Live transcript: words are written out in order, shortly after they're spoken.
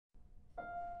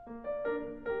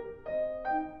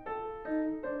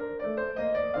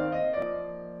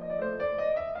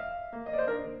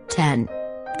10.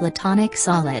 Platonic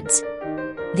solids.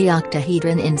 The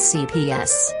octahedron in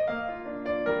CPS.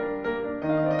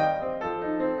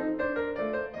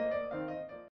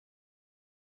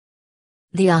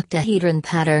 The octahedron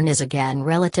pattern is again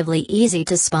relatively easy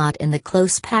to spot in the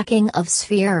close packing of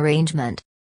sphere arrangement.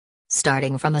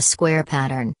 Starting from a square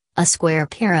pattern, a square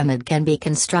pyramid can be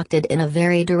constructed in a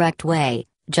very direct way,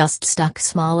 just stuck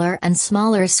smaller and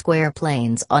smaller square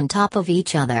planes on top of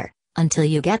each other, until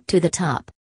you get to the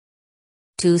top.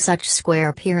 Two such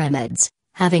square pyramids,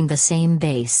 having the same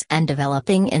base and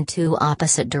developing in two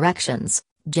opposite directions,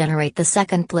 generate the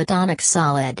second Platonic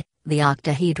solid, the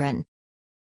octahedron.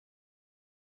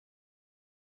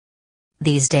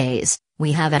 These days,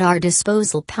 we have at our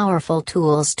disposal powerful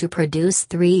tools to produce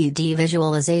 3D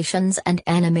visualizations and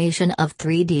animation of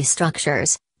 3D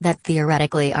structures, that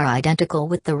theoretically are identical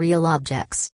with the real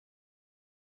objects.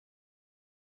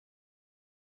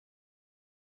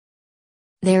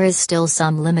 There is still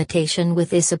some limitation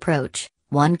with this approach.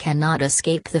 One cannot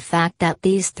escape the fact that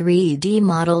these 3D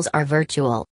models are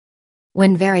virtual.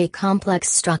 When very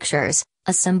complex structures,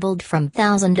 assembled from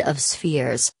thousands of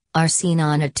spheres, are seen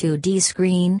on a 2D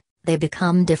screen, they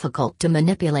become difficult to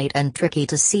manipulate and tricky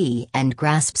to see and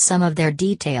grasp some of their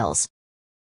details.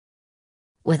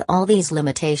 With all these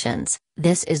limitations,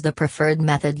 this is the preferred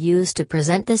method used to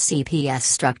present the CPS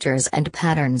structures and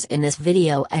patterns in this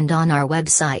video and on our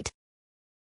website.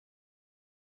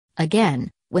 Again,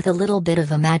 with a little bit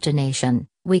of imagination,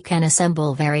 we can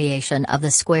assemble variation of the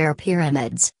square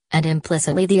pyramids, and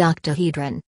implicitly the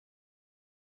octahedron.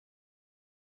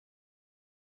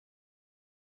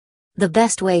 The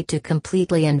best way to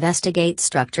completely investigate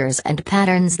structures and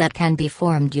patterns that can be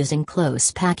formed using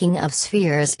close packing of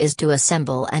spheres is to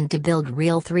assemble and to build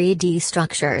real 3D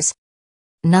structures.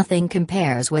 Nothing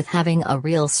compares with having a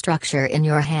real structure in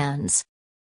your hands.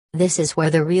 This is where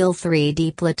the real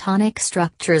 3D Platonic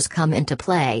structures come into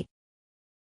play.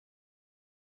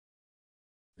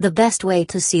 The best way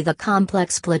to see the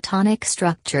complex Platonic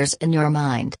structures in your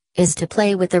mind is to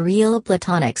play with the real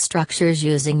Platonic structures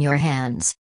using your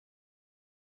hands.